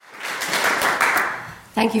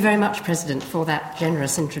Thank you very much, President, for that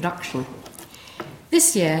generous introduction.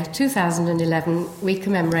 This year, 2011, we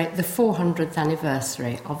commemorate the 400th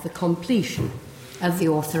anniversary of the completion of the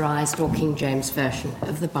Authorised or King James Version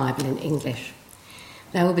of the Bible in English.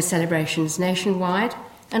 There will be celebrations nationwide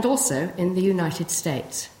and also in the United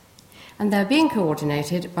States. And they're being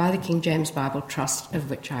coordinated by the King James Bible Trust, of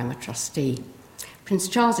which I'm a trustee. Prince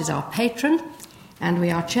Charles is our patron, and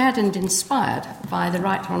we are chaired and inspired by the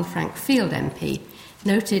Right Hon. Frank Field MP,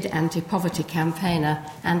 noted anti-poverty campaigner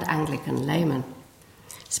and Anglican layman.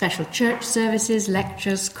 Special church services,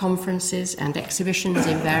 lectures, conferences and exhibitions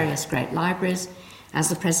in various great libraries, as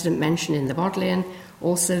the President mentioned in the Bodleian,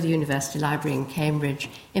 also the University Library in Cambridge,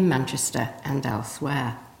 in Manchester and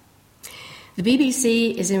elsewhere. The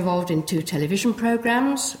BBC is involved in 2 television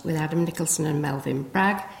programmes with Adam Nicholson and Melvyn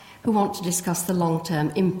Bragg, who want to discuss the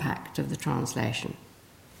long-term impact of the translation.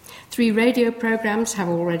 3 radio programmes have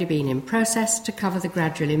already been in process to cover the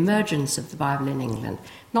gradual emergence of the Bible in England,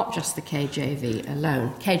 not just the KJV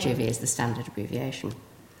alone. KJV is the standard abbreviation.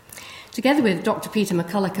 Together with Dr. Peter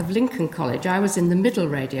McCulloch of Lincoln College, I was in the middle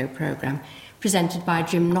radio programme presented by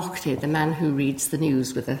Jim Naughtie, the man who reads the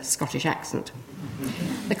news with a Scottish accent.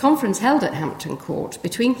 The conference held at Hampton Court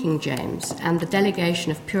between King James and the delegation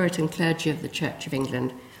of Puritan clergy of the Church of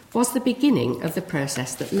England was the beginning of the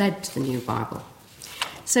process that led to the new Bible.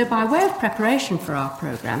 So by way of preparation for our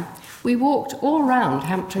programme, we walked all round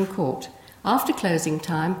Hampton Court after closing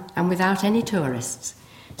time and without any tourists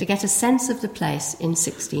to get a sense of the place in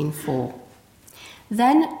 1604.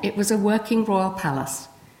 Then it was a working royal palace,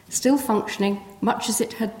 still functioning much as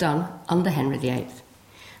it had done under Henry VIII.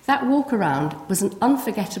 That walk around was an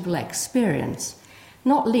unforgettable experience,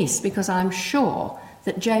 not least because I'm sure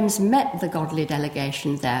that James met the godly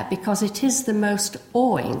delegation there because it is the most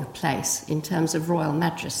awing place in terms of royal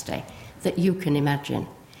majesty that you can imagine.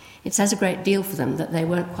 It says a great deal for them that they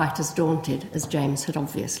weren't quite as daunted as James had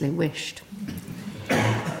obviously wished.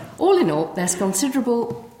 All in all, there's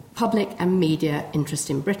considerable public and media interest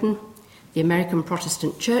in Britain. The American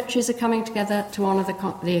Protestant churches are coming together to honour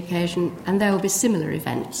the occasion, and there will be similar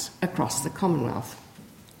events across the Commonwealth.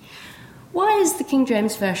 Why is the King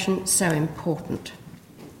James Version so important?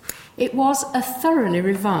 It was a thoroughly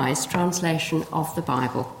revised translation of the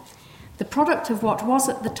Bible, the product of what was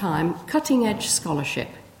at the time cutting-edge scholarship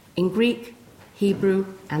in Greek, Hebrew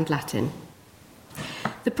and Latin.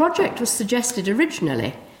 The project was suggested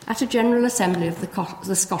originally at a General Assembly of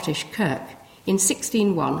the Scottish Kirk in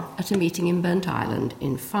 1601 at a meeting in Burnt Island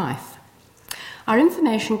in Fife. Our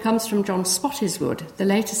information comes from John Spottiswoode, the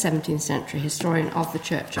later 17th century historian of the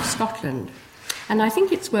Church of Scotland, and I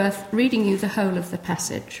think it's worth reading you the whole of the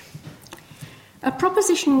passage. A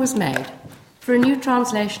proposition was made for a new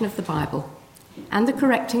translation of the Bible and the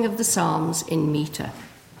correcting of the Psalms in metre.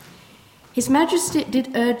 His Majesty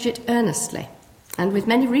did urge it earnestly, and with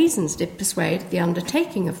many reasons did persuade the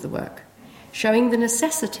undertaking of the work, showing the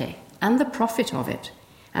necessity and the profit of it,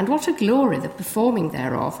 and what a glory the performing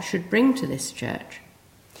thereof should bring to this church.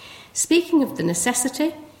 Speaking of the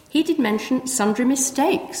necessity, he did mention sundry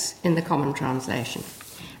mistakes in the common translation,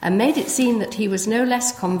 and made it seem that he was no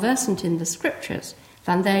less conversant in the Scriptures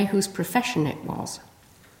than they whose profession it was.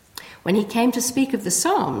 When he came to speak of the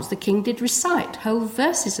Psalms, the king did recite whole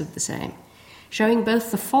verses of the same, showing both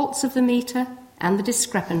the faults of the metre and the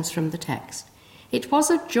discrepance from the text. It was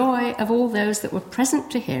a joy of all those that were present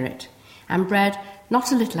to hear it, and bred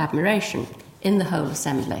not a little admiration in the whole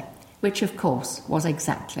assembly, which of course was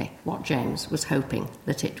exactly what James was hoping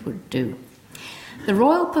that it would do. The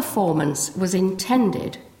royal performance was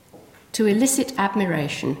intended to elicit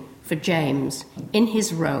admiration for James in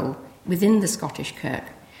his role within the Scottish Kirk,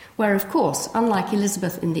 where, of course, unlike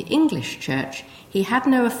Elizabeth in the English Church, he had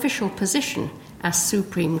no official position as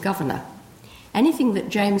supreme governor. Anything that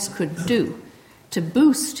James could do to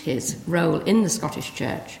boost his role in the Scottish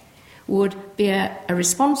Church would be a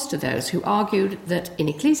response to those who argued that, in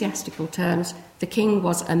ecclesiastical terms, the king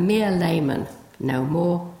was a mere layman, no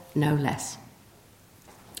more, no less.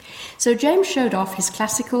 So James showed off his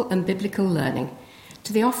classical and biblical learning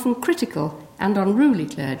to the often critical and unruly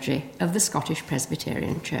clergy of the Scottish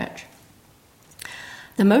Presbyterian Church.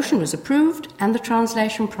 The motion was approved and the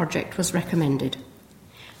translation project was recommended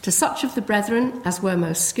to such of the brethren as were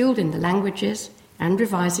most skilled in the languages and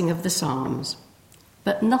revising of the Psalms,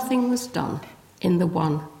 but nothing was done in the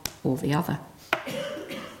one or the other.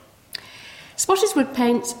 Spottiswoode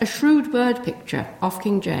paints a shrewd word picture of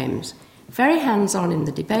King James, very hands-on in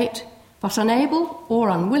the debate, but unable or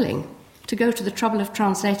unwilling to go to the trouble of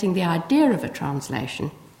translating the idea of a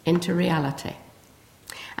translation into reality.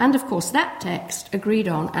 And, of course, that text agreed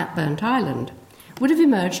on at Burnt Island would have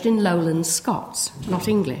emerged in Lowland Scots, not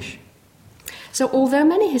English. So although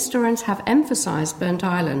many historians have emphasised Burnt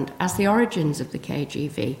Island as the origins of the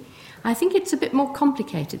KGV, I think it's a bit more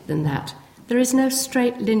complicated than that. There is no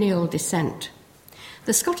straight lineal descent.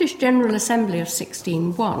 The Scottish General Assembly of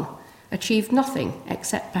 1601 achieved nothing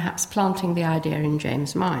except perhaps planting the idea in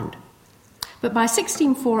James' mind. But by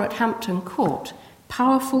 1604 at Hampton Court,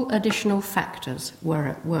 powerful additional factors were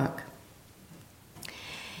at work.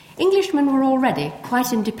 Englishmen were already,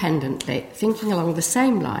 quite independently, thinking along the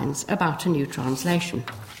same lines about a new translation.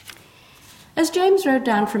 As James rode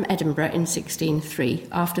down from Edinburgh in 1603,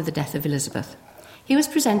 after the death of Elizabeth, he was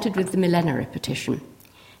presented with the Millenary Petition,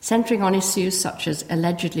 centring on issues such as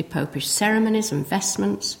allegedly popish ceremonies and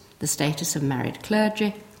vestments, the status of married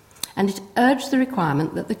clergy, and it urged the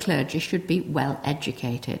requirement that the clergy should be well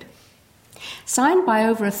educated. Signed by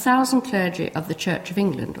over 1,000 clergy of the Church of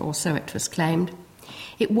England, or so it was claimed,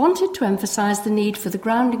 it wanted to emphasise the need for the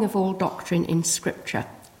grounding of all doctrine in Scripture,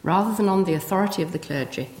 rather than on the authority of the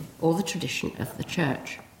clergy or the tradition of the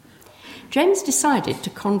Church. James decided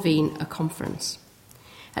to convene a conference.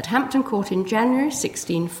 At Hampton Court in January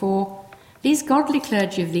 1604, these godly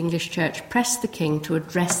clergy of the English Church pressed the king to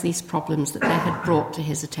address these problems that they had brought to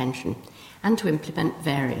his attention and to implement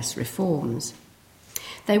various reforms.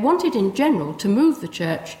 They wanted in general to move the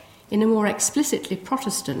Church in a more explicitly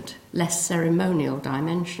Protestant, less ceremonial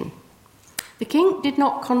dimension. The king did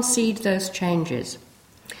not concede those changes,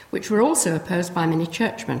 which were also opposed by many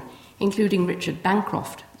churchmen, including Richard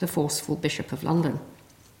Bancroft, the forceful Bishop of London.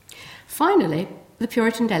 Finally, the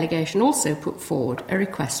Puritan delegation also put forward a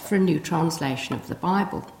request for a new translation of the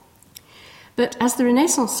Bible. But as the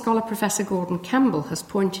Renaissance scholar Professor Gordon Campbell has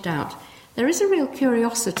pointed out, there is a real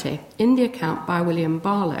curiosity in the account by William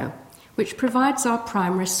Barlow, which provides our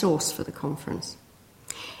primary source for the conference.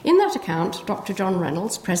 In that account, Dr. John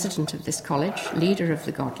Reynolds, president of this college, leader of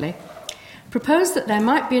the godly, proposed that there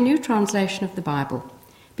might be a new translation of the Bible,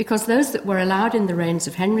 because those that were allowed in the reigns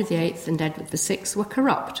of Henry VIII and Edward VI were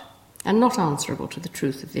corrupt and not answerable to the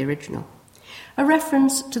truth of the original. A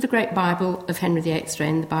reference to the great Bible of Henry VIII's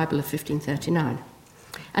reign, the Bible of 1539.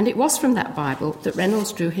 And it was from that Bible that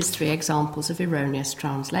Reynolds drew his 3 examples of erroneous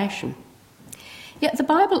translation. Yet the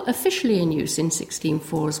Bible officially in use in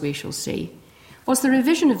 1604, as we shall see, was the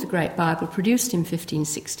revision of the Great Bible produced in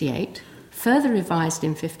 1568, further revised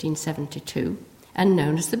in 1572, and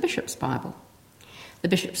known as the Bishop's Bible. The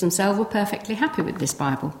bishops themselves were perfectly happy with this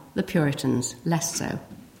Bible, the Puritans less so.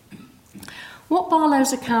 What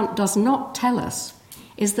Barlow's account does not tell us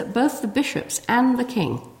is that both the bishops and the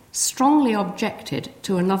king strongly objected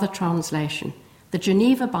to another translation, the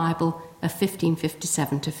Geneva Bible of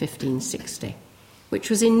 1557 to 1560, which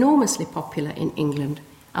was enormously popular in England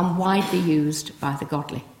and widely used by the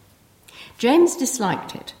godly. James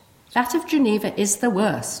disliked it. That of Geneva is the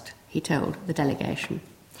worst, he told the delegation.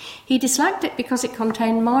 He disliked it because it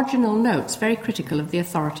contained marginal notes very critical of the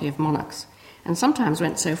authority of monarchs, and sometimes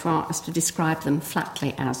went so far as to describe them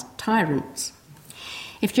flatly as tyrants.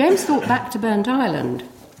 If James thought back to Burnt Island,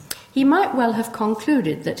 he might well have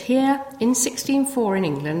concluded that here in 1604 in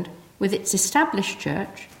England, with its established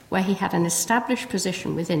church, where he had an established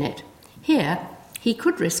position within it, here he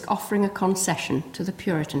could risk offering a concession to the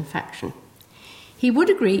Puritan faction. He would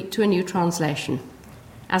agree to a new translation,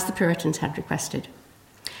 as the Puritans had requested.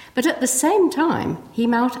 But at the same time, he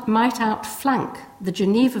might outflank the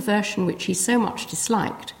Geneva version which he so much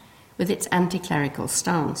disliked with its anti-clerical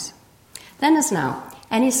stance. Then as now,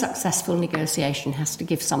 any successful negotiation has to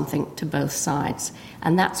give something to both sides,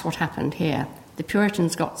 and that's what happened here. The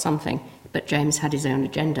Puritans got something, but James had his own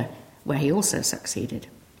agenda, where he also succeeded.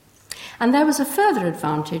 And there was a further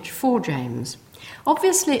advantage for James.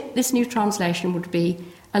 Obviously, this new translation would be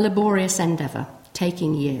a laborious endeavour,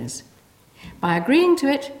 taking years. By agreeing to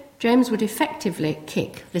it, James would effectively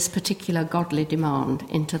kick this particular godly demand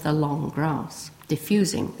into the long grass,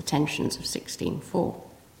 diffusing the tensions of 1604.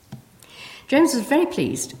 James was very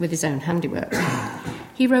pleased with his own handiwork.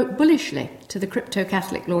 He wrote bullishly to the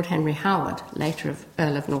crypto-Catholic Lord Henry Howard, later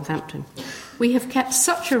Earl of Northampton, "We have kept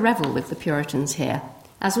such a revel with the Puritans here,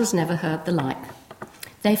 as was never heard the like.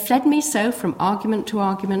 They fled me so from argument to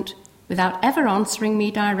argument, without ever answering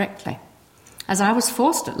me directly, as I was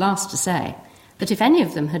forced at last to say that if any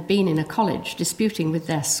of them had been in a college disputing with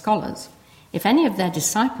their scholars, if any of their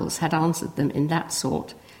disciples had answered them in that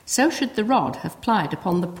sort, so should the rod have plied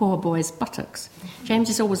upon the poor boy's buttocks." James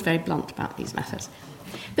is always very blunt about these matters.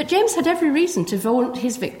 But James had every reason to vaunt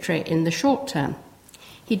his victory in the short term.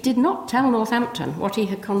 He did not tell Northampton what he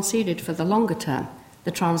had conceded for the longer term,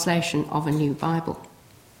 the translation of a new Bible.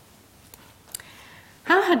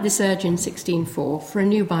 How had this urge in 1604 for a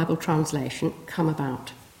new Bible translation come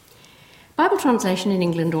about? Bible translation in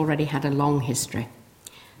England already had a long history.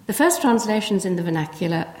 The first translations in the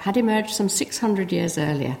vernacular had emerged some 600 years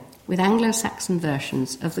earlier with Anglo-Saxon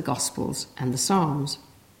versions of the Gospels and the Psalms.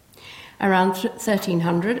 Around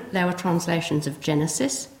 1300, there were translations of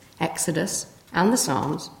Genesis, Exodus, and the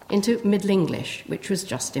Psalms into Middle English, which was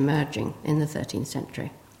just emerging in the 13th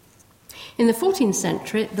century. In the 14th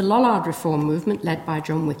century, the Lollard Reform movement, led by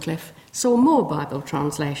John Wycliffe, saw more Bible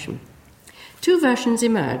translation. Two versions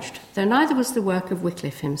emerged, though neither was the work of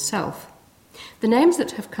Wycliffe himself. The names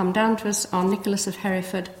that have come down to us are Nicholas of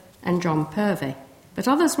Hereford and John Purvey, but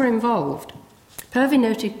others were involved. Purvey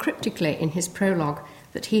noted cryptically in his prologue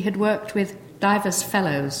that he had worked with divers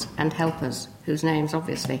fellows and helpers, whose names,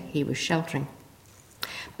 obviously, he was sheltering.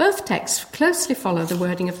 Both texts closely follow the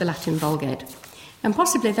wording of the Latin Vulgate, and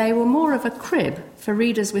possibly they were more of a crib for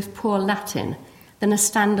readers with poor Latin than a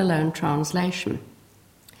standalone translation.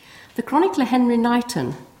 The chronicler Henry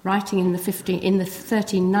Knighton, writing in the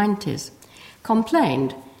 1390s,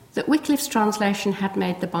 complained that Wycliffe's translation had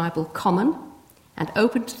made the Bible common and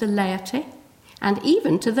open to the laity and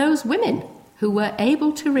even to those women who were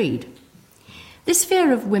able to read. This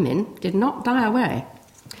fear of women did not die away.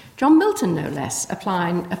 John Milton, no less,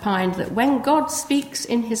 opined that when God speaks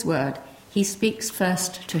in his word, he speaks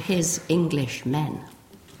first to his English men.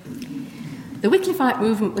 The Wycliffite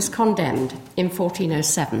movement was condemned in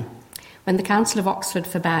 1407, when the Council of Oxford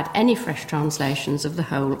forbade any fresh translations of the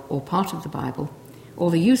whole or part of the Bible,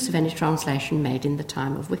 or the use of any translation made in the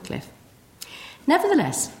time of Wycliffe.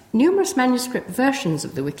 Nevertheless, numerous manuscript versions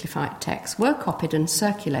of the Wycliffite text were copied and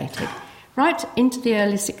circulated right into the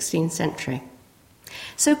early 16th century.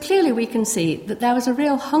 So clearly we can see that there was a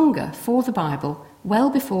real hunger for the Bible well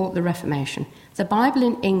before the Reformation. The Bible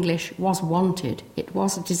in English was wanted, it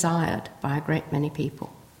was desired by a great many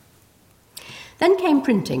people. Then came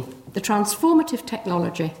printing, the transformative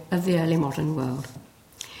technology of the early modern world.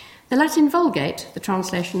 The Latin Vulgate, the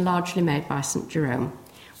translation largely made by St. Jerome,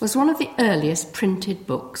 was one of the earliest printed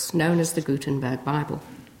books known as the Gutenberg Bible.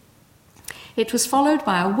 It was followed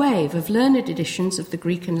by a wave of learned editions of the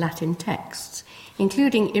Greek and Latin texts,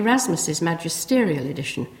 including Erasmus's magisterial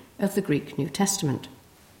edition of the Greek New Testament.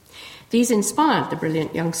 These inspired the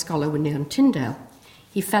brilliant young scholar William Tyndale.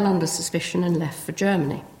 He fell under suspicion and left for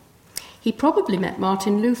Germany. He probably met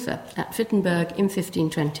Martin Luther at Wittenberg in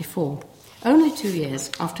 1524, only 2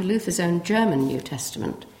 years after Luther's own German New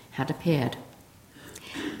Testament had appeared.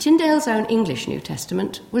 Tyndale's own English New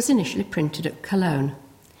Testament was initially printed at Cologne,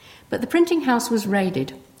 but the printing house was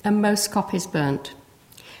raided and most copies burnt.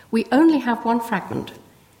 We only have one fragment,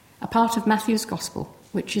 a part of Matthew's Gospel,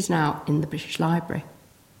 which is now in the British Library.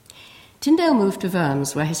 Tyndale moved to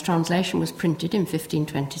Worms, where his translation was printed in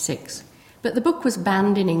 1526, but the book was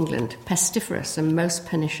banned in England, pestiferous and most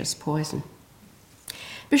pernicious poison.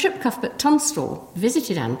 Bishop Cuthbert Tunstall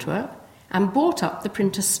visited Antwerp and bought up the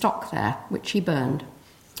printer's stock there, which he burned.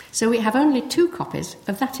 So we have only 2 copies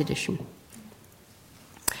of that edition.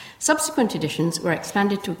 Subsequent editions were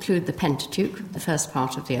expanded to include the Pentateuch, the first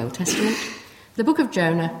part of the Old Testament, the Book of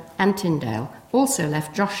Jonah, and Tyndale also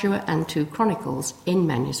left Joshua and 2 Chronicles in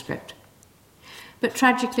manuscript. But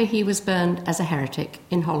tragically he was burned as a heretic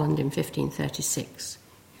in Holland in 1536,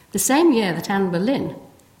 the same year that Anne Boleyn,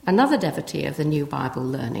 another devotee of the New Bible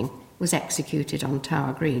learning, was executed on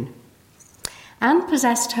Tower Green. Anne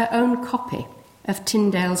possessed her own copy of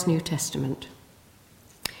Tyndale's New Testament.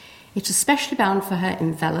 It was specially bound for her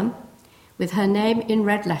in vellum, with her name in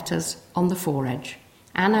red letters on the foredge,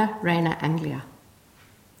 Anna Reina Anglia.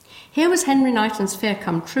 Here was Henry Knighton's fear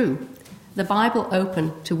come true, the Bible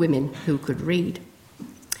open to women who could read.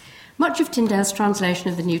 Much of Tyndale's translation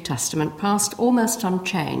of the New Testament passed almost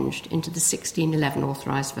unchanged into the 1611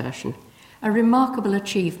 Authorised version, a remarkable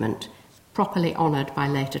achievement properly honoured by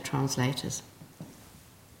later translators.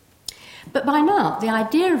 But by now, the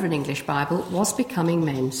idea of an English Bible was becoming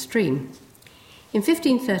mainstream. In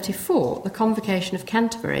 1534, the Convocation of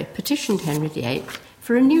Canterbury petitioned Henry VIII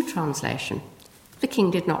for a new translation. The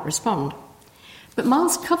king did not respond. But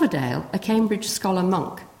Miles Coverdale, a Cambridge scholar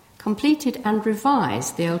monk, completed and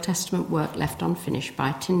revised the Old Testament work left unfinished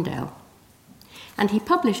by Tyndale. And he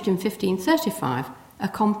published in 1535 a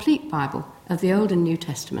complete Bible of the Old and New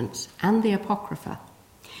Testaments and the Apocrypha.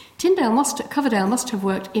 Coverdale must have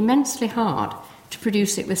worked immensely hard to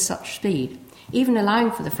produce it with such speed, even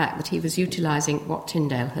allowing for the fact that he was utilising what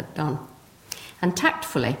Tyndale had done. And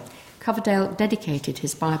tactfully, Coverdale dedicated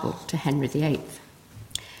his Bible to Henry VIII.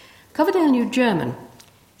 Coverdale knew German,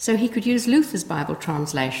 so he could use Luther's Bible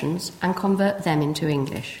translations and convert them into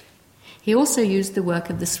English. He also used the work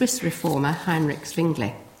of the Swiss reformer Heinrich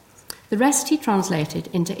Zwingli. The rest he translated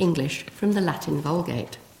into English from the Latin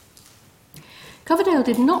Vulgate. Coverdale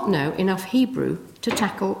did not know enough Hebrew to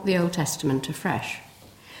tackle the Old Testament afresh,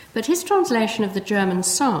 but his translation of the German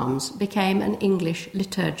Psalms became an English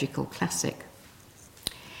liturgical classic.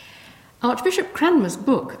 Archbishop Cranmer's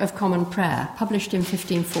Book of Common Prayer, published in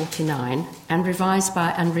 1549 and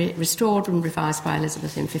restored and revised by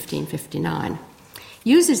Elizabeth in 1559,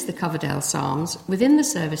 uses the Coverdale Psalms within the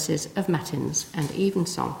services of Matins and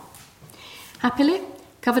Evensong. Happily,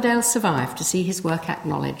 Coverdale survived to see his work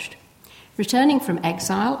acknowledged. Returning from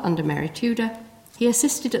exile under Mary Tudor, he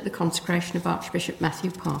assisted at the consecration of Archbishop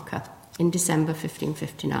Matthew Parker in December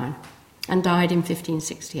 1559 and died in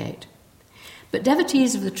 1568. But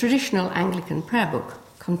devotees of the traditional Anglican prayer book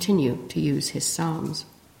continue to use his psalms.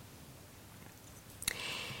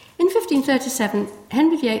 In 1537,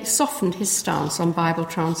 Henry VIII softened his stance on Bible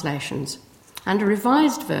translations, and a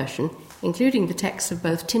revised version, including the texts of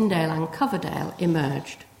both Tyndale and Coverdale,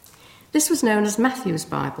 emerged. This was known as Matthew's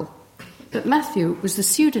Bible, but Matthew was the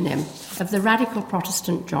pseudonym of the radical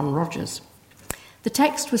Protestant John Rogers. The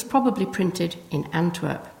text was probably printed in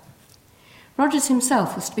Antwerp. Rogers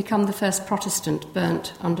himself was to become the first Protestant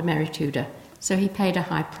burnt under Mary Tudor, so he paid a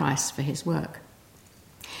high price for his work.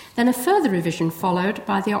 Then a further revision followed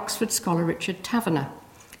by the Oxford scholar Richard Taverner,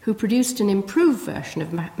 who produced an improved version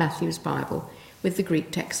of Matthew's Bible with the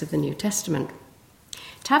Greek text of the New Testament.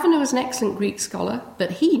 Taverner was an excellent Greek scholar,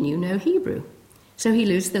 but he knew no Hebrew, so he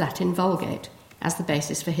used the Latin Vulgate as the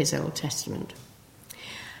basis for his Old Testament.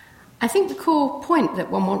 I think the core point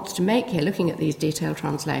that one wants to make here, looking at these detailed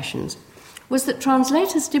translations, was that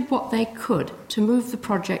translators did what they could to move the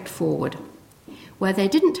project forward. Where they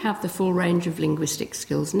didn't have the full range of linguistic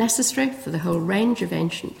skills necessary for the whole range of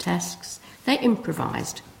ancient texts, they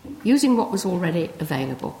improvised, using what was already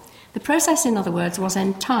available. The process, in other words, was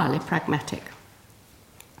entirely pragmatic.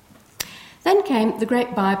 Then came the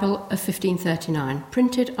Great Bible of 1539,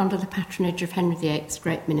 printed under the patronage of Henry VIII's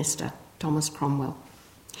great minister, Thomas Cromwell.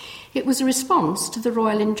 It was a response to the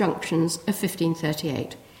royal injunctions of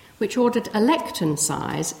 1538, which ordered a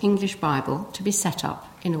lectern-size English Bible to be set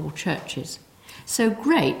up in all churches. So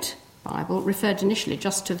Great Bible referred initially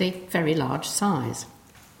just to the very large size.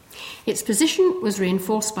 Its position was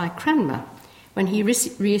reinforced by Cranmer when he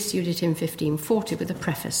reissued it in 1540 with a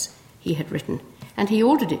preface he had written, and he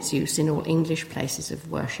ordered its use in all English places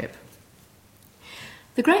of worship.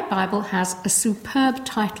 The Great Bible has a superb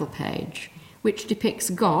title page which depicts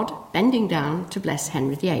God bending down to bless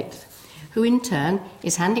Henry VIII, who in turn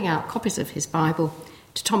is handing out copies of his Bible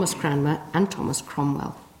to Thomas Cranmer and Thomas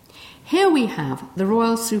Cromwell. Here we have the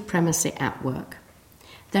royal supremacy at work.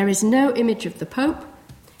 There is no image of the Pope,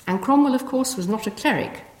 and Cromwell, of course, was not a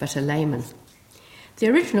cleric, but a layman. The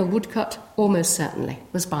original woodcut, almost certainly,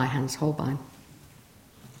 was by Hans Holbein.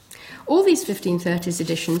 All these 1530s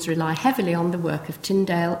editions rely heavily on the work of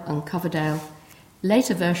Tyndale and Coverdale.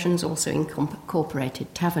 Later versions also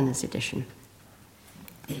incorporated Taverner's edition.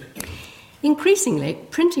 Increasingly,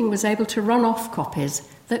 printing was able to run off copies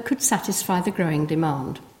that could satisfy the growing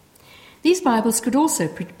demand. These Bibles could also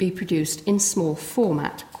be produced in small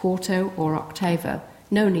format, quarto or octavo,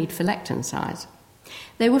 no need for lectern size.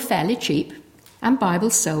 They were fairly cheap, and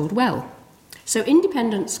Bibles sold well. So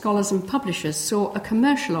independent scholars and publishers saw a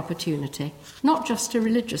commercial opportunity, not just a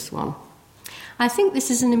religious one. I think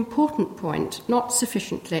this is an important point, not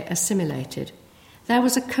sufficiently assimilated. There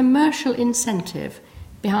was a commercial incentive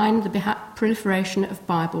behind the proliferation of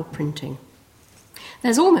Bible printing.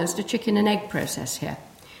 There's almost a chicken and egg process here,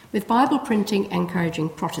 with Bible printing encouraging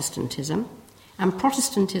Protestantism and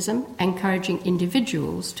Protestantism encouraging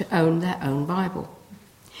individuals to own their own Bible.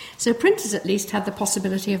 So printers at least had the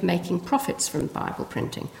possibility of making profits from Bible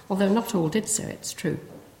printing, although not all did so, it's true.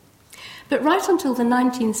 But right until the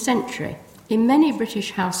 19th century, in many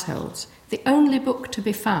British households, the only book to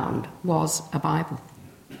be found was a Bible.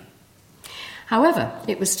 However,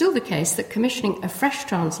 it was still the case that commissioning a fresh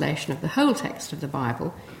translation of the whole text of the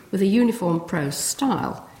Bible with a uniform prose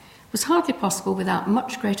style was hardly possible without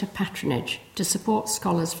much greater patronage to support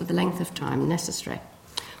scholars for the length of time necessary.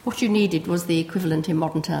 What you needed was the equivalent in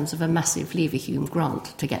modern terms of a massive Leverhulme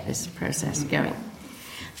grant to get this process going.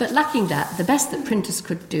 But lacking that, the best that printers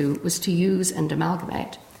could do was to use and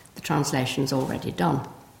amalgamate the translations already done.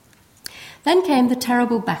 Then came the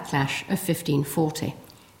terrible backlash of 1540,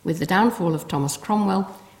 with the downfall of Thomas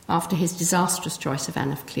Cromwell after his disastrous choice of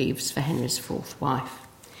Anne of Cleves for Henry's fourth wife.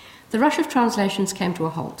 The rush of translations came to a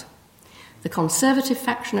halt. The conservative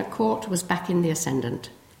faction at court was back in the ascendant,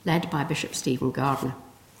 led by Bishop Stephen Gardiner.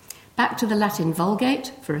 Back to the Latin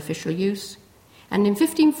Vulgate for official use, and in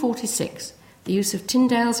 1546 the use of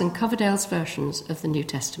Tyndale's and Coverdale's versions of the New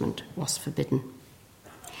Testament was forbidden.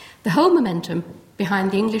 The whole momentum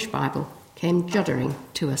behind the English Bible came juddering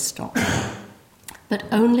to a stop, but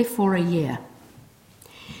only for a year.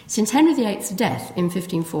 Since Henry VIII's death in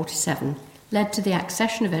 1547 led to the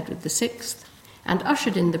accession of Edward VI and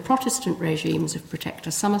ushered in the Protestant regimes of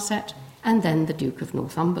Protector Somerset and then the Duke of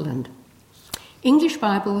Northumberland, English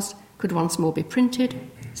Bibles could once more be printed,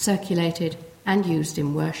 circulated, and used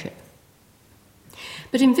in worship.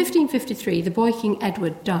 But in 1553, the boy King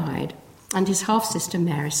Edward died, and his half-sister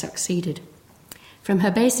Mary succeeded. From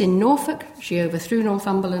her base in Norfolk, she overthrew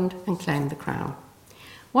Northumberland and claimed the crown.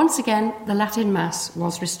 Once again, the Latin Mass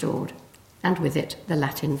was restored, and with it, the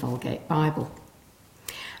Latin Vulgate Bible.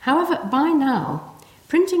 However, by now,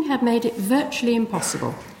 printing had made it virtually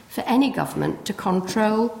impossible for any government to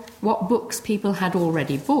control what books people had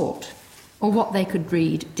already bought or what they could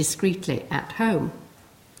read discreetly at home.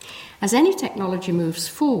 As any technology moves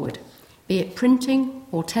forward, be it printing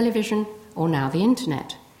or television or now the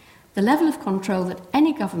internet, the level of control that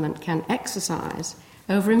any government can exercise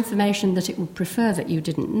over information that it would prefer that you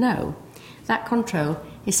didn't know, that control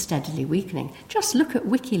is steadily weakening. Just look at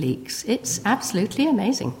WikiLeaks. It's absolutely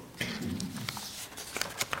amazing.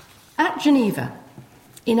 At Geneva,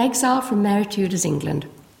 in exile from Mary Tudor's England,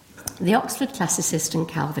 the Oxford classicist and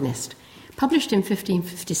Calvinist published in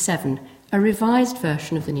 1557 a revised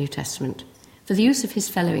version of the New Testament for the use of his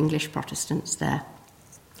fellow English Protestants there.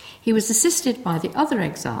 He was assisted by the other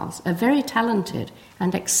exiles, a very talented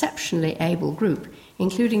and exceptionally able group,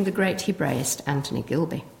 including the great Hebraist Anthony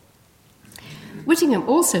Gilby. Whittingham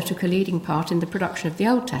also took a leading part in the production of the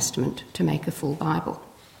Old Testament to make a full Bible.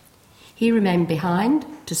 He remained behind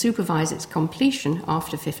to supervise its completion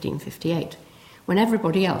after 1558, when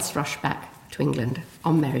everybody else rushed back to England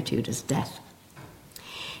on Mary Tudor's death.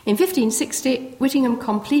 In 1560, Whittingham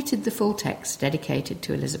completed the full text dedicated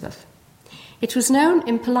to Elizabeth. It was known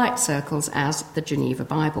in polite circles as the Geneva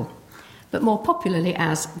Bible, but more popularly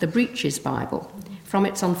as the Breeches Bible, from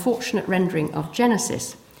its unfortunate rendering of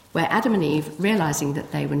Genesis, where Adam and Eve, realising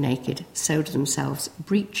that they were naked, sewed themselves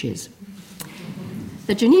breeches.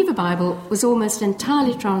 The Geneva Bible was almost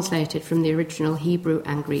entirely translated from the original Hebrew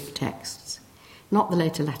and Greek texts, not the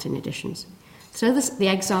later Latin editions. So the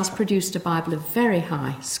exiles produced a Bible of very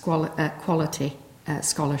high quality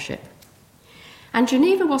scholarship. And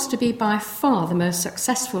Geneva was to be by far the most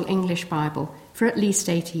successful English Bible for at least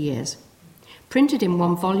 80 years. Printed in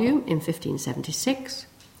one volume in 1576,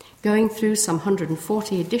 going through some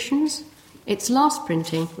 140 editions, its last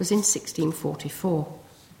printing was in 1644.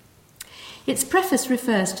 Its preface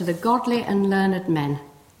refers to the godly and learned men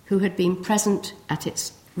who had been present at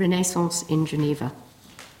its Renaissance in Geneva.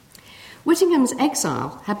 Whittingham's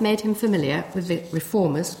exile had made him familiar with the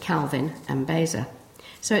reformers Calvin and Beza,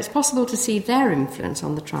 so it's possible to see their influence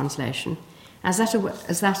on the translation as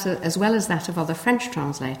well as that of other French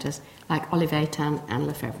translators like Olivetan and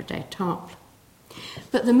Lefebvre d'Étaples.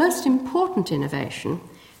 But the most important innovation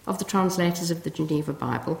of the translators of the Geneva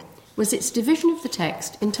Bible was its division of the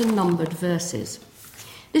text into numbered verses.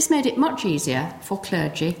 This made it much easier for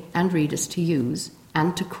clergy and readers to use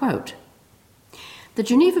and to quote. The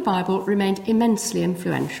Geneva Bible remained immensely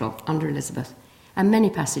influential under Elizabeth, and many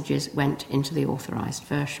passages went into the Authorised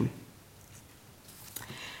version.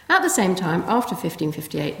 At the same time, after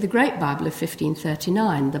 1558, the Great Bible of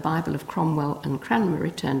 1539, the Bible of Cromwell and Cranmer,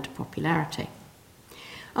 returned to popularity.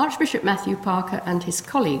 Archbishop Matthew Parker and his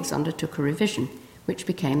colleagues undertook a revision, which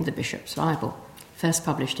became the Bishop's Bible, first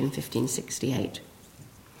published in 1568.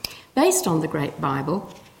 Based on the Great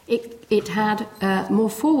Bible, it had more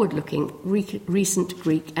forward-looking recent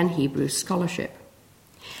Greek and Hebrew scholarship.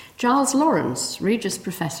 Giles Lawrence, Regius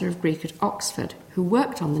Professor of Greek at Oxford, who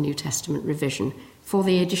worked on the New Testament revision for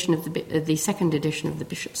the second edition of the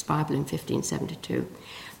Bishop's Bible in 1572,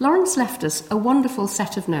 Lawrence left us a wonderful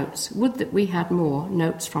set of notes. Would that we had more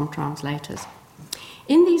notes from translators.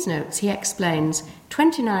 In these notes, he explains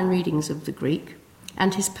 29 readings of the Greek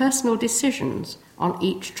and his personal decisions on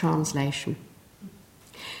each translation.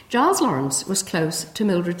 Giles Lawrence was close to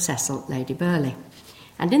Mildred Cecil, Lady Burleigh,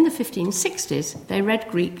 and in the 1560s they read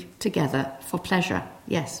Greek together for pleasure.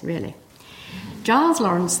 Yes, really. Giles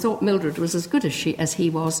Lawrence thought Mildred was as good as he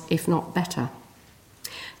was, if not better.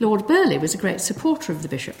 Lord Burleigh was a great supporter of the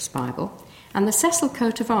Bishop's Bible, and the Cecil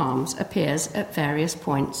coat of arms appears at various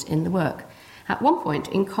points in the work. At one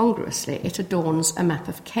point, incongruously, it adorns a map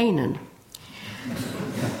of Canaan.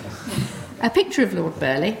 A picture of Lord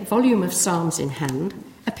Burleigh, volume of Psalms in hand,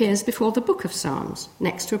 appears before the Book of Psalms,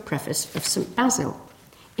 next to a preface of St. Basil.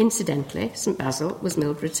 Incidentally, St. Basil was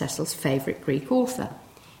Mildred Cecil's favourite Greek author.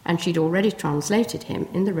 and she'd already translated him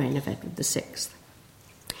in the reign of Edward VI.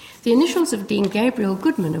 The initials of Dean Gabriel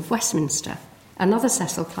Goodman of Westminster, another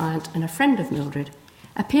Cecil client and a friend of Mildred,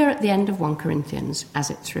 appear at the end of 1 Corinthians as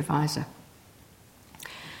its reviser.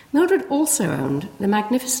 Mildred also owned the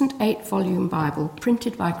magnificent 8-volume Bible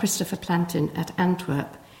printed by Christopher Plantin at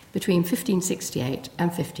Antwerp between 1568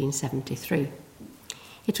 and 1573.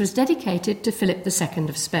 It was dedicated to Philip II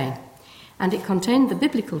of Spain, and it contained the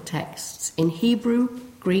biblical texts in Hebrew,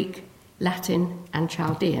 Greek, Latin, and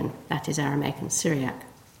Chaldean, that is Aramaic and Syriac.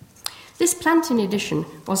 This Plantin edition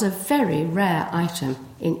was a very rare item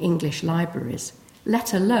in English libraries,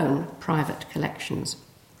 let alone private collections.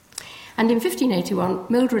 And in 1581,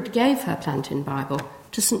 Mildred gave her Plantin Bible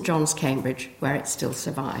to St. John's, Cambridge, where it still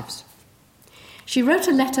survives. She wrote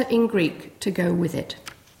a letter in Greek to go with it.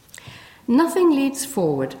 Nothing leads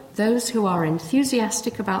forward those who are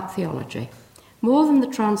enthusiastic about theology more than the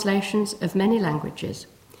translations of many languages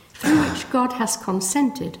through which God has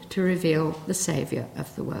consented to reveal the Saviour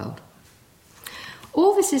of the world.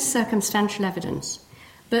 All this is circumstantial evidence,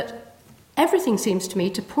 but everything seems to me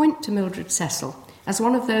to point to Mildred Cecil as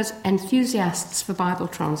one of those enthusiasts for Bible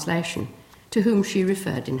translation to whom she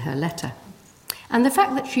referred in her letter. And the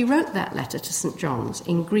fact that she wrote that letter to St. John's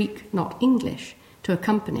in Greek, not English, to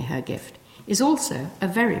accompany her gift is also a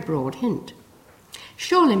very broad hint.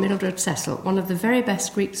 Surely Mildred Cecil, one of the very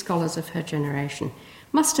best Greek scholars of her generation,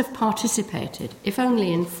 must have participated, if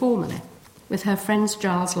only informally, with her friends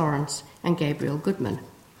Giles Lawrence and Gabriel Goodman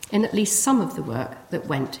in at least some of the work that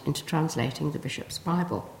went into translating the Bishop's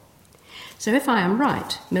Bible. So if I am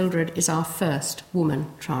right, Mildred is our first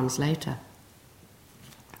woman translator.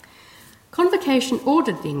 Convocation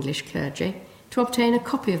ordered the English clergy to obtain a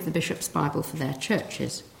copy of the Bishop's Bible for their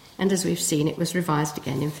churches, and as we've seen, it was revised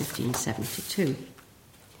again in 1572.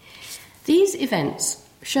 These events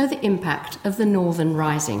show the impact of the Northern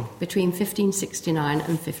Rising between 1569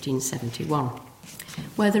 and 1571,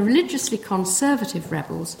 where the religiously conservative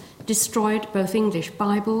rebels destroyed both English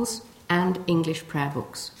Bibles and English prayer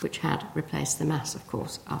books, which had replaced the Mass, of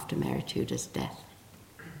course, after Mary Tudor's death.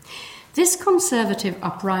 This conservative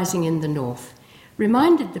uprising in the north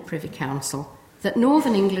reminded the Privy Council that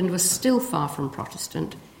Northern England was still far from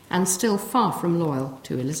Protestant and still far from loyal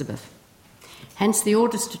to Elizabeth. Hence the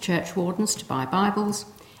orders to church wardens to buy Bibles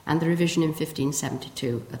and the revision in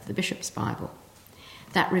 1572 of the Bishop's Bible.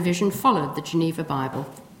 That revision followed the Geneva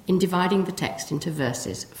Bible in dividing the text into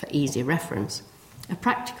verses for easy reference, a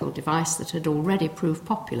practical device that had already proved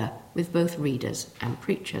popular with both readers and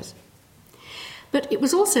preachers. But it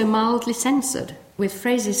was also mildly censored, with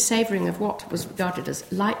phrases savouring of what was regarded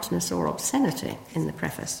as lightness or obscenity in the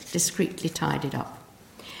preface, discreetly tidied up.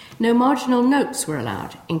 No marginal notes were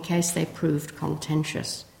allowed in case they proved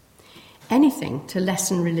contentious. Anything to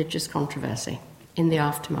lessen religious controversy in the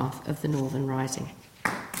aftermath of the Northern Rising.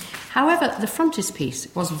 However, the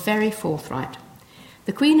frontispiece was very forthright.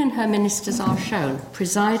 The Queen and her ministers are shown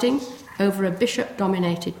presiding over a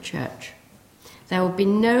bishop-dominated church. There will be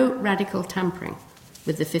no radical tampering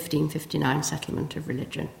with the 1559 settlement of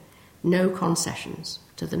religion, no concessions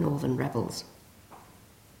to the Northern rebels.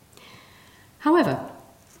 However,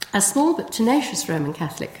 a small but tenacious Roman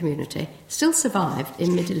Catholic community still survived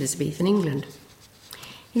in mid-Elizabethan England.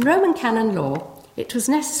 In Roman canon law, it was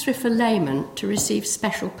necessary for laymen to receive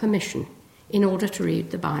special permission in order to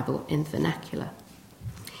read the Bible in vernacular.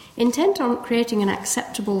 Intent on creating an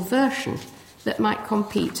acceptable version that might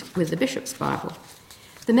compete with the Bishop's Bible,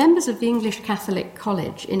 the members of the English Catholic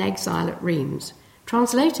College in exile at Reims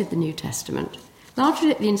translated the New Testament,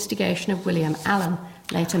 largely at the instigation of William Allen,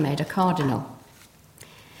 later made a cardinal.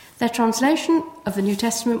 Their translation of the New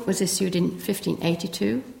Testament was issued in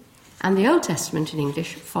 1582, and the Old Testament in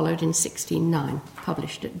English followed in 1609,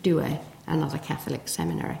 published at Douay, another Catholic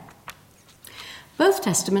seminary. Both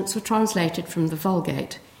testaments were translated from the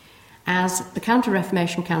Vulgate, as the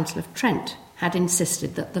Counter-Reformation Council of Trent had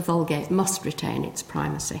insisted that the Vulgate must retain its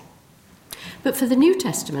primacy. But for the New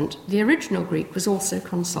Testament, the original Greek was also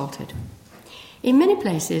consulted. In many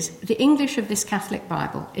places, the English of this Catholic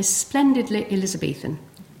Bible is splendidly Elizabethan,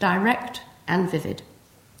 direct and vivid.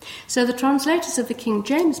 So the translators of the King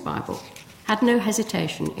James Bible had no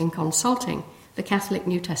hesitation in consulting the Catholic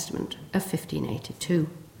New Testament of 1582.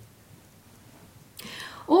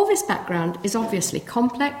 All this background is obviously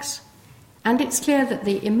complex, and it's clear that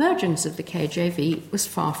the emergence of the KJV was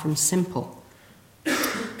far from simple.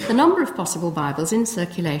 The number of possible Bibles in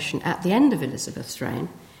circulation at the end of Elizabeth's reign,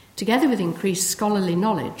 together with increased scholarly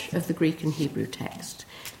knowledge of the Greek and Hebrew text,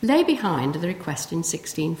 lay behind the request in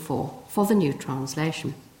 1604 for the new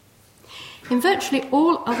translation. In virtually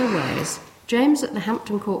all other ways, James at the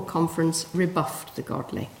Hampton Court Conference rebuffed the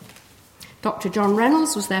godly. Dr. John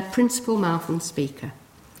Reynolds was their principal mouth and speaker.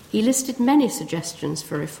 He listed many suggestions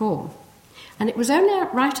for reform, and it was only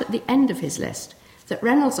right at the end of his list that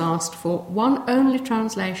Reynolds asked for one only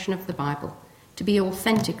translation of the Bible to be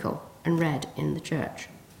authentical and read in the church.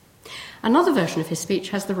 Another version of his speech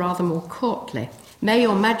has the rather more courtly, "May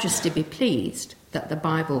your Majesty be pleased that the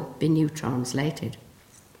Bible be new translated."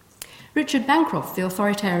 Richard Bancroft, the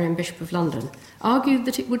authoritarian Bishop of London, argued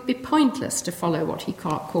that it would be pointless to follow what he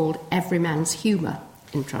called every man's humour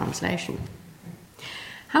in translation.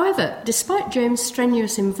 However, despite James'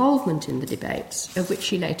 strenuous involvement in the debates, of which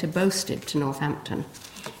he later boasted to Northampton,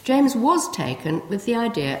 James was taken with the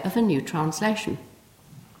idea of a new translation.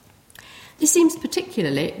 This seems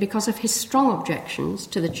particularly because of his strong objections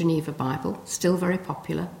to the Geneva Bible, still very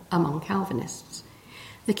popular among Calvinists.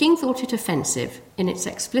 The king thought it offensive in its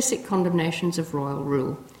explicit condemnations of royal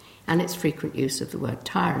rule and its frequent use of the word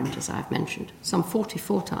tyrant, as I've mentioned. Some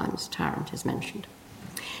 44 times tyrant is mentioned.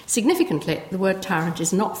 Significantly, the word tyrant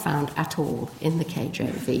is not found at all in the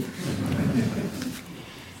KJV.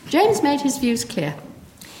 James made his views clear.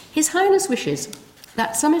 His Highness wishes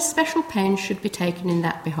that some especial pains should be taken in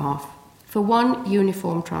that behalf for one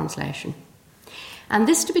uniform translation, and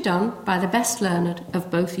this to be done by the best learned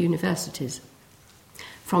of both universities.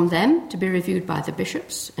 From them to be reviewed by the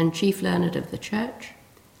bishops and chief learned of the church,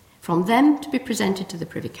 from them to be presented to the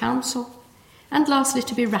Privy Council, and lastly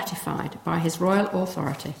to be ratified by his royal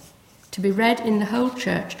authority, to be read in the whole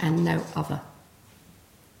church and no other.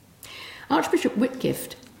 Archbishop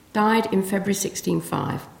Whitgift died in February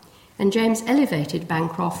 1605, and James elevated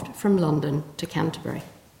Bancroft from London to Canterbury.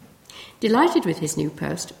 Delighted with his new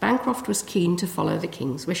post, Bancroft was keen to follow the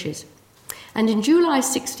king's wishes, and in July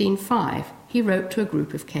 1605 he wrote to a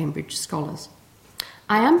group of Cambridge scholars,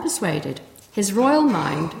 "I am persuaded his royal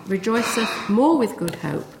mind rejoiceth more with good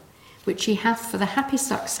hope, which he hath for the happy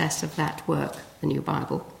success of that work, the new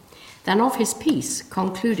Bible, than of his peace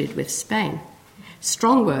concluded with Spain."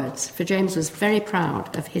 Strong words, for James was very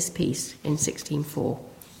proud of his peace in 1604,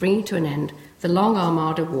 bringing to an end the long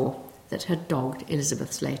Armada War that had dogged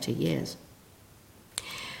Elizabeth's later years.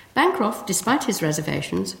 Bancroft, despite his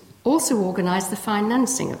reservations, also organised the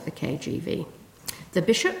financing of the KGV. The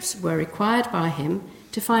bishops were required by him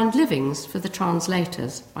to find livings for the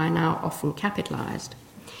translators, by now often capitalised,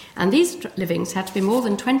 and these livings had to be more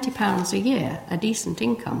than £20 a year, a decent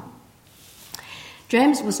income.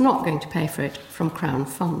 James was not going to pay for it from Crown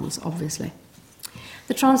funds, obviously.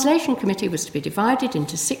 The translation committee was to be divided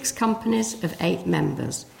into 6 companies of 8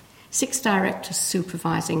 members, 6 directors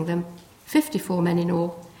supervising them, 54 men in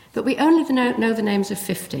all, but we only know the names of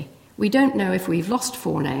 50. We don't know if we've lost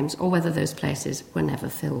 4 names or whether those places were never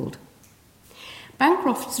filled.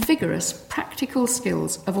 Bancroft's vigorous, practical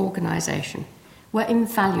skills of organisation were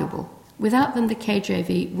invaluable. Without them, the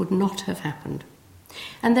KJV would not have happened.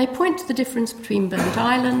 And they point to the difference between Burnt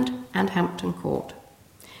Island and Hampton Court.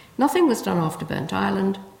 Nothing was done after Burnt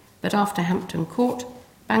Island, but after Hampton Court,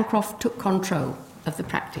 Bancroft took control of the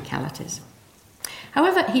practicalities.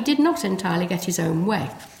 However, he did not entirely get his own way.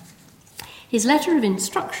 His letter of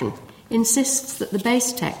instruction insists that the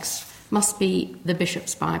base text must be the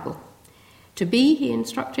bishop's Bible. To be, he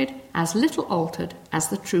instructed, as little altered as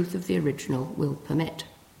the truth of the original will permit.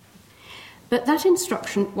 But that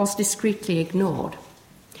instruction was discreetly ignored.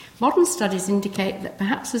 Modern studies indicate that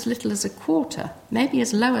perhaps as little as a quarter, maybe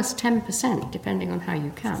as low as 10%, depending on how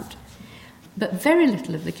you count, but very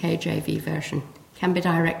little of the KJV version can be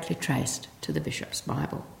directly traced to the bishop's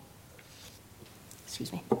Bible.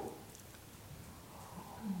 Excuse me.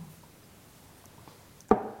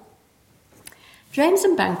 James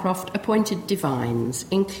and Bancroft appointed divines,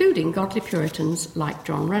 including godly Puritans like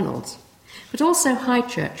John Reynolds, but also high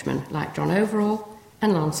churchmen like John Overall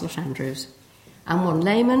and Lancelot Andrews, and one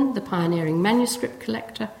layman, the pioneering manuscript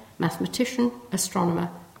collector, mathematician, astronomer,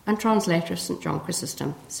 and translator of St. John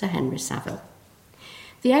Chrysostom, Sir Henry Saville.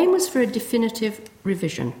 The aim was for a definitive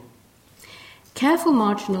revision. Careful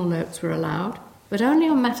marginal notes were allowed, but only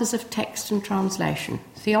on matters of text and translation.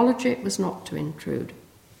 Theology was not to intrude.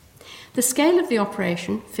 The scale of the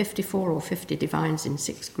operation, 54 or 50 divines in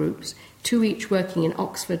 6 groups, 2 each working in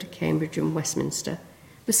Oxford, Cambridge and Westminster,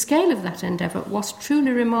 the scale of that endeavour was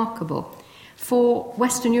truly remarkable for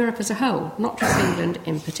Western Europe as a whole, not just England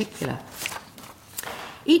in particular.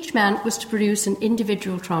 Each man was to produce an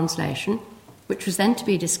individual translation, which was then to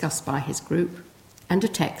be discussed by his group, and a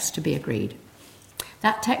text to be agreed.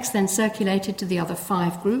 That text then circulated to the other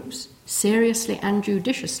 5 groups, seriously and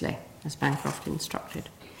judiciously, as Bancroft instructed,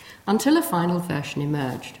 until a final version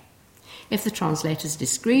emerged. If the translators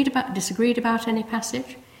disagreed about any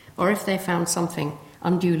passage, or if they found something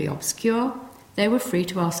unduly obscure, they were free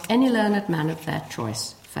to ask any learned man of their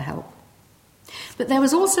choice for help. But there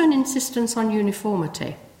was also an insistence on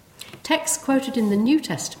uniformity. Texts quoted in the New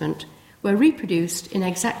Testament were reproduced in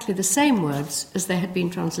exactly the same words as they had been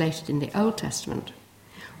translated in the Old Testament,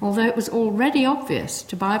 although it was already obvious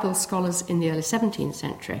to Bible scholars in the early 17th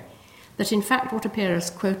century that in fact what appear as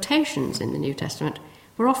quotations in the New Testament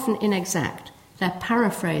were often inexact. They're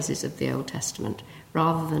paraphrases of the Old Testament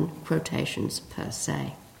rather than quotations per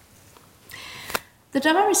se. The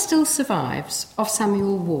diary still survives of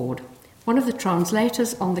Samuel Ward, one of the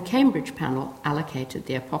translators on the Cambridge panel allocated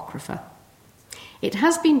the Apocrypha. It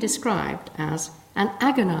has been described as an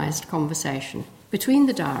agonised conversation between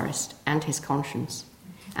the diarist and his conscience,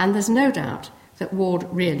 and there's no doubt that Ward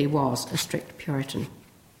really was a strict Puritan.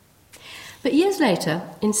 But years later,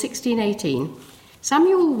 in 1618,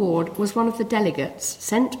 Samuel Ward was one of the delegates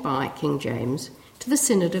sent by King James to the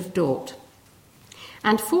Synod of Dort,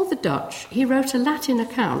 and for the Dutch he wrote a Latin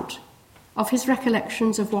account of his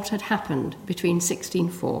recollections of what had happened between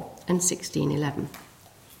 1604 and 1611.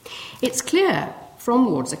 It's clear from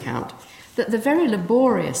Ward's account that the very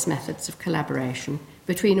laborious methods of collaboration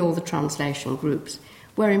between all the translation groups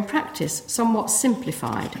were in practice somewhat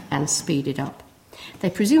simplified and speeded up. They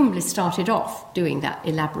presumably started off doing that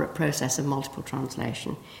elaborate process of multiple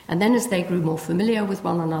translation, and then as they grew more familiar with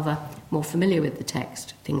one another, more familiar with the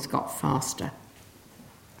text, things got faster.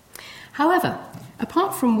 However,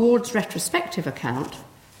 apart from Ward's retrospective account,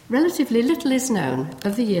 relatively little is known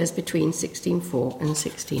of the years between 1604 and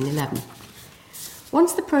 1611.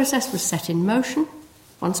 Once the process was set in motion,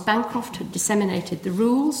 once Bancroft had disseminated the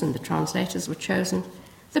rules and the translators were chosen,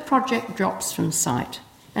 the project drops from sight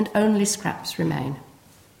and only scraps remain.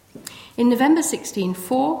 In November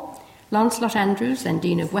 1604, Lancelot Andrews, then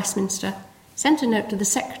Dean of Westminster, sent a note to the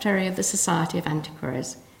Secretary of the Society of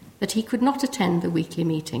Antiquaries that he could not attend the weekly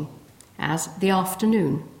meeting, as the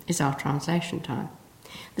afternoon is our translation time.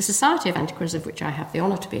 The Society of Antiquaries, of which I have the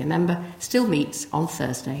honour to be a member, still meets on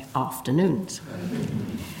Thursday afternoons.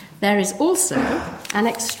 There is also an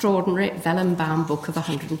extraordinary vellum-bound book of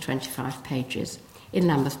 125 pages in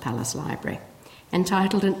Lambeth Palace Library,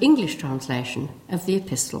 entitled An English Translation of the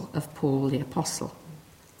Epistle of Paul the Apostle.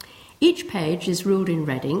 Each page is ruled in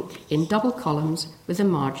red ink in double columns with a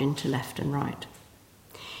margin to left and right.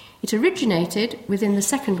 It originated within the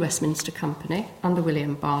Second Westminster Company under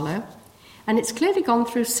William Barlow, and it's clearly gone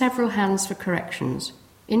through several hands for corrections,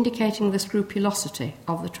 indicating the scrupulosity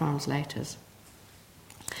of the translators.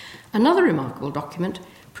 Another remarkable document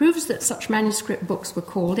proves that such manuscript books were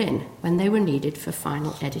called in when they were needed for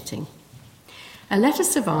final editing. A letter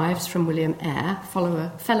survives from William Eyre,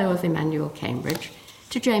 Fellow of Emmanuel, Cambridge,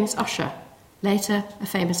 to James Ussher, later a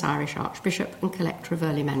famous Irish archbishop and collector of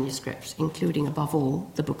early manuscripts, including, above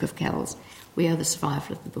all, the Book of Kells. We owe the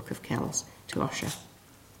survival of the Book of Kells to Ussher.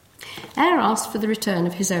 Eyre asked for the return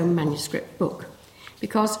of his own manuscript book,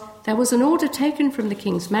 because there was an order taken from the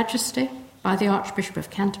King's Majesty by the Archbishop of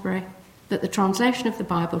Canterbury that the translation of the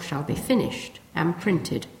Bible shall be finished and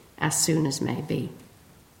printed as soon as may be.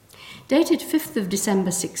 Dated 5th of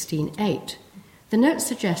December 1608, the note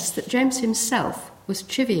suggests that James himself was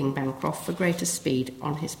chivying Bancroft for greater speed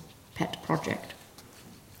on his pet project.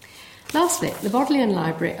 Lastly, the Bodleian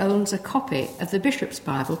Library owns a copy of the Bishop's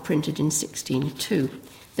Bible printed in 1602,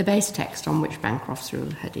 the base text on which Bancroft's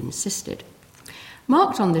rule had insisted.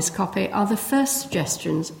 Marked on this copy are the first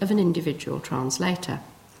suggestions of an individual translator,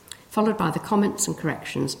 followed by the comments and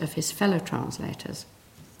corrections of his fellow translators.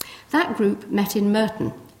 That group met in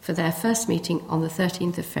Merton for their first meeting on the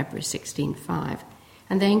 13th of February 1605,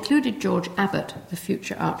 and they included George Abbott, the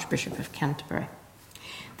future Archbishop of Canterbury.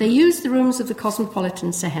 They used the rooms of the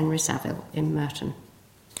cosmopolitan Sir Henry Savile in Merton.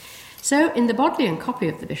 So, in the Bodleian copy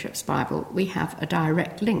of the Bishop's Bible, we have a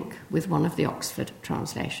direct link with one of the Oxford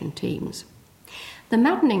translation teams. The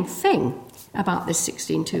maddening thing about this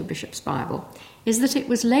 1602 Bishop's Bible is that it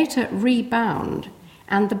was later rebound,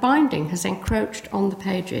 and the binding has encroached on the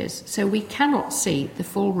pages, so we cannot see the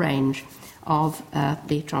full range of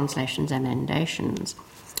the translation's emendations.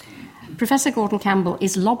 Professor Gordon Campbell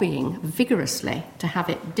is lobbying vigorously to have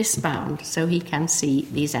it disbound so he can see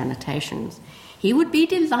these annotations. He would be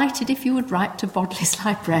delighted if you would write to Bodlei's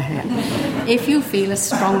librarian, if you feel as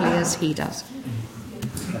strongly as he does.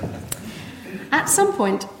 At some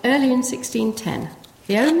point, early in 1610,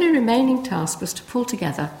 the only remaining task was to pull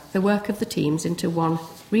together the work of the teams into one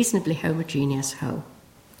reasonably homogeneous whole.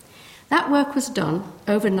 That work was done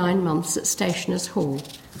over 9 months at Stationers' Hall,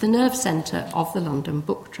 the nerve centre of the London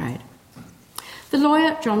book trade. The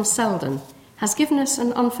lawyer, John Selden, has given us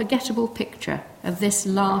an unforgettable picture of this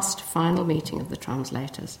last final meeting of the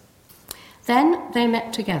translators. Then they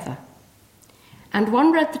met together, and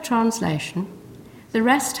one read the translation, the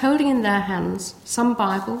rest holding in their hands some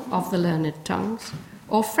Bible of the learned tongues,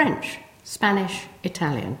 or French, Spanish,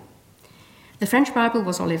 Italian. The French Bible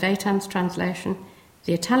was Olivetan's translation.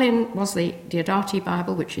 The Italian was the Diodati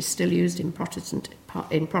Bible, which is still used in Protestant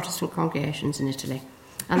congregations in Italy.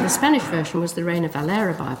 And the Spanish version was the Reina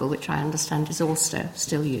Valera Bible, which I understand is also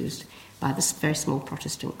still used by the very small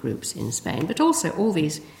Protestant groups in Spain, but also all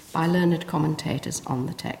these by learned commentators on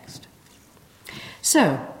the text.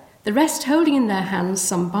 So, the rest holding in their hands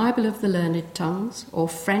some Bible of the learned tongues, or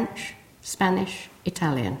French, Spanish,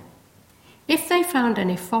 Italian. If they found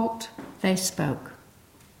any fault, they spoke.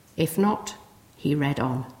 If not, he read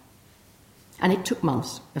on. And it took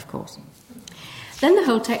months, of course. Then the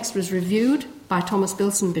whole text was reviewed by Thomas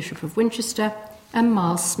Bilson, Bishop of Winchester, and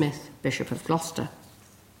Miles Smith, Bishop of Gloucester.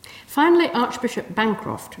 Finally, Archbishop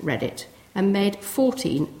Bancroft read it and made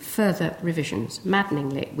 14 further revisions.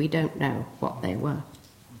 Maddeningly, we don't know what they were.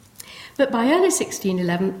 But by early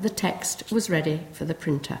 1611, the text was ready for the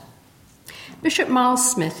printer. Bishop Miles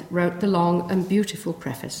Smith wrote the long and beautiful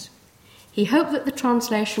preface. He hoped that the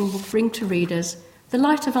translation would bring to readers the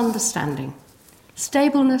light of understanding,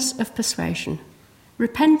 stableness of persuasion,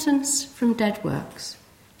 repentance from dead works,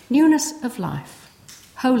 newness of life,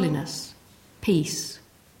 holiness, peace,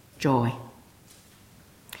 joy.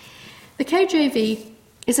 The KJV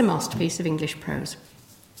is a masterpiece of English prose.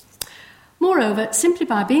 Moreover, simply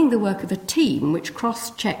by being the work of a team which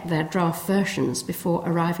cross-checked their draft versions before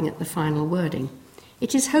arriving at the final wording,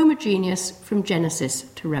 it is homogeneous from Genesis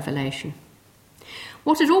to Revelation.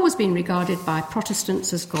 What had always been regarded by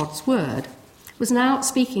Protestants as God's word was now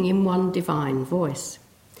speaking in one divine voice.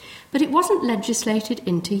 But it wasn't legislated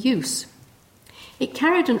into use. It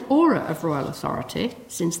carried an aura of royal authority,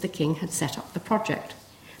 since the king had set up the project,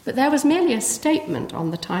 but there was merely a statement on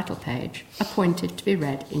the title page, appointed to be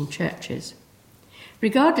read in churches.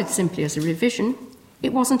 Regarded simply as a revision,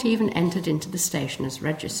 it wasn't even entered into the stationer's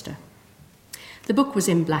register. The book was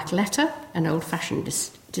in black letter, an old-fashioned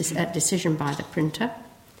decision by the printer,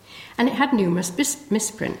 and it had numerous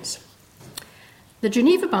misprints. The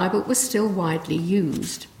Geneva Bible was still widely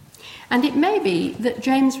used, and it may be that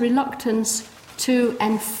James' reluctance to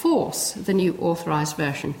enforce the new authorised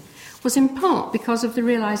version was in part because of the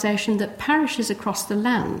realisation that parishes across the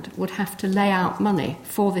land would have to lay out money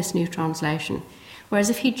for this new translation, whereas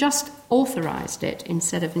if he just authorised it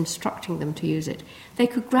instead of instructing them to use it, they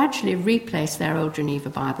could gradually replace their old Geneva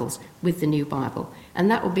Bibles with the new Bible, and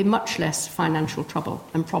that would be much less financial trouble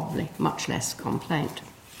and probably much less complaint.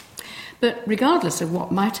 But regardless of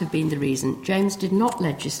what might have been the reason, James did not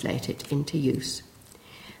legislate it into use.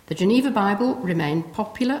 The Geneva Bible remained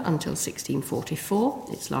popular until 1644,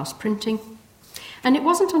 its last printing, and it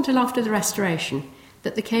wasn't until after the Restoration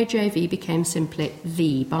that the KJV became simply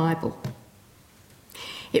the Bible.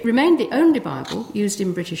 It remained the only Bible used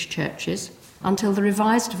in British churches until the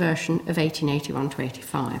revised version of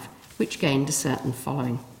 1881-85, which gained a certain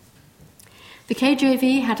following. The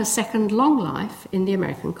KJV had a second long life in the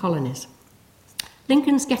American colonies.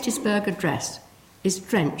 Lincoln's Gettysburg Address is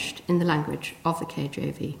drenched in the language of the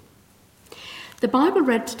KJV. The Bible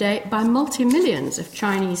read today by multi-millions of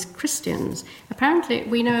Chinese Christians. Apparently,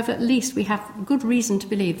 we have good reason to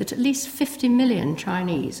believe that at least 50 million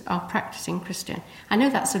Chinese are practicing Christian. I know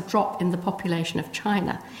that's a drop in the population of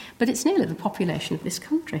China, but it's nearly the population of this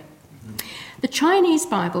country. The Chinese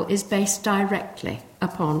Bible is based directly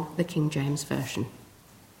upon the King James Version.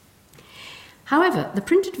 However, the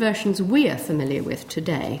printed versions we are familiar with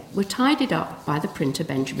today were tidied up by the printer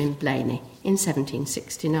Benjamin Blaney in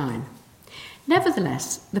 1769.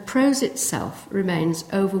 Nevertheless, the prose itself remains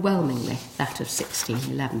overwhelmingly that of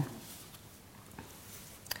 1611.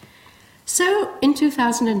 So, in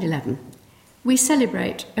 2011, we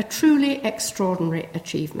celebrate a truly extraordinary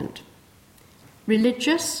achievement.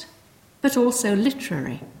 Religious, but also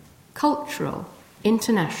literary, cultural,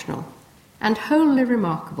 international, and wholly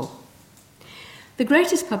remarkable. The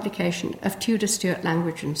greatest publication of Tudor Stuart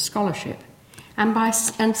language and scholarship,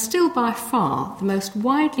 and still by far the most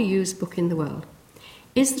widely used book in the world,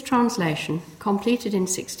 is the translation, completed in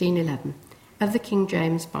 1611, of the King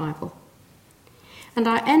James Bible. And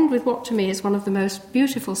I end with what to me is one of the most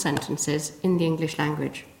beautiful sentences in the English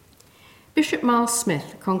language. Bishop Miles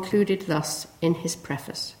Smith concluded thus in his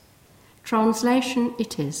preface: "Translation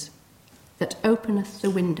it is that openeth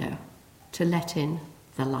the window to let in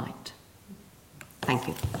the light." Thank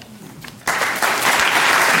you.